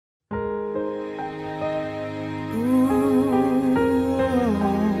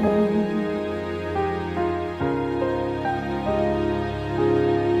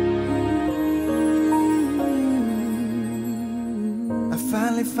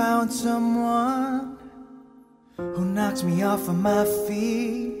found someone who knocks me off of my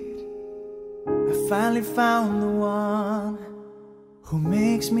feet. I finally found the one who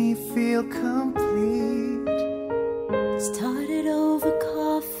makes me feel complete. Started over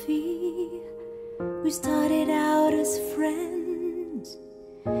coffee, we started out as friends.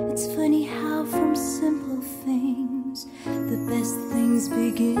 It's funny how from simple things the best things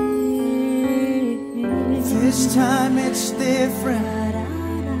begin. This time it's different,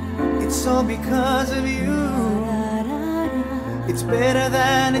 it's all because of you. It's better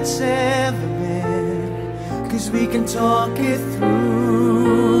than it's ever been, 'cause we can talk it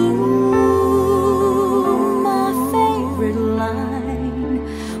through. My favorite line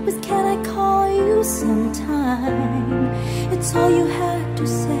was, "Can I call you sometime?" It's all you had to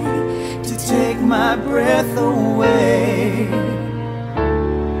say to take my breath away.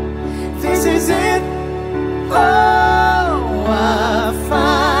 This is it. Oh, I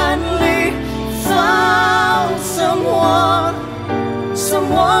finally found someone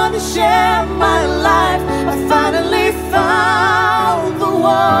to share my life. I finally found the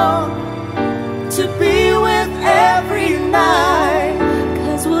one to be with every night.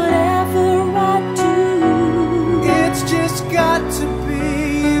 'Cause whatever I do, it's just got to be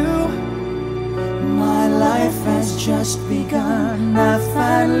you. My life has just begun. I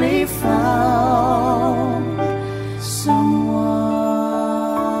finally found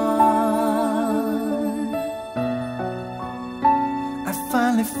someone. I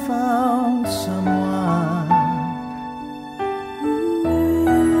finally found someone.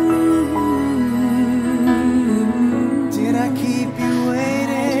 Did I keep you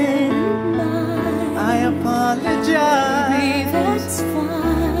waiting? I apologize. Baby, that's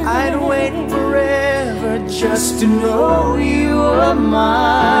fine. I'd wait forever just to know you are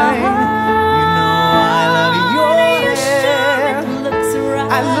mine. You know I love your hair. It looks right.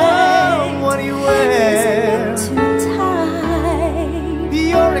 I love what you wear. Too tight.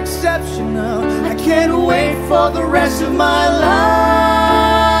 You're exceptional. I can't wait for the rest of my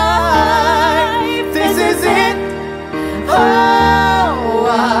life. This is it. Oh,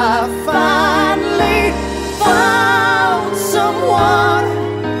 I finally found someone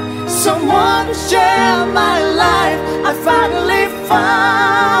to share my life. I finally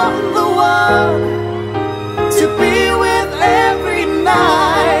found the one to be with every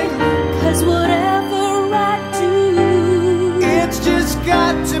night. 'Cause whatever I do, it's just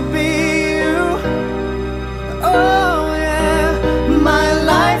got to be you. Oh yeah, my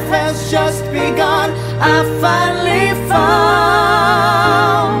life has just begun. I finally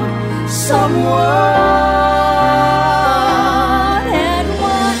found someone. and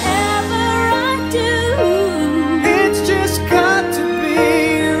whatever I do, It's just got to be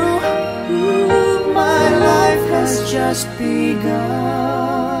you. My life has just begun.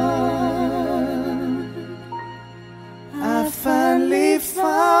 I finally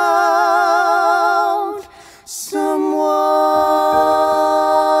found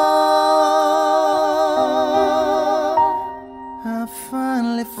someone. I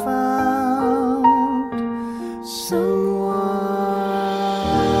finally found someone.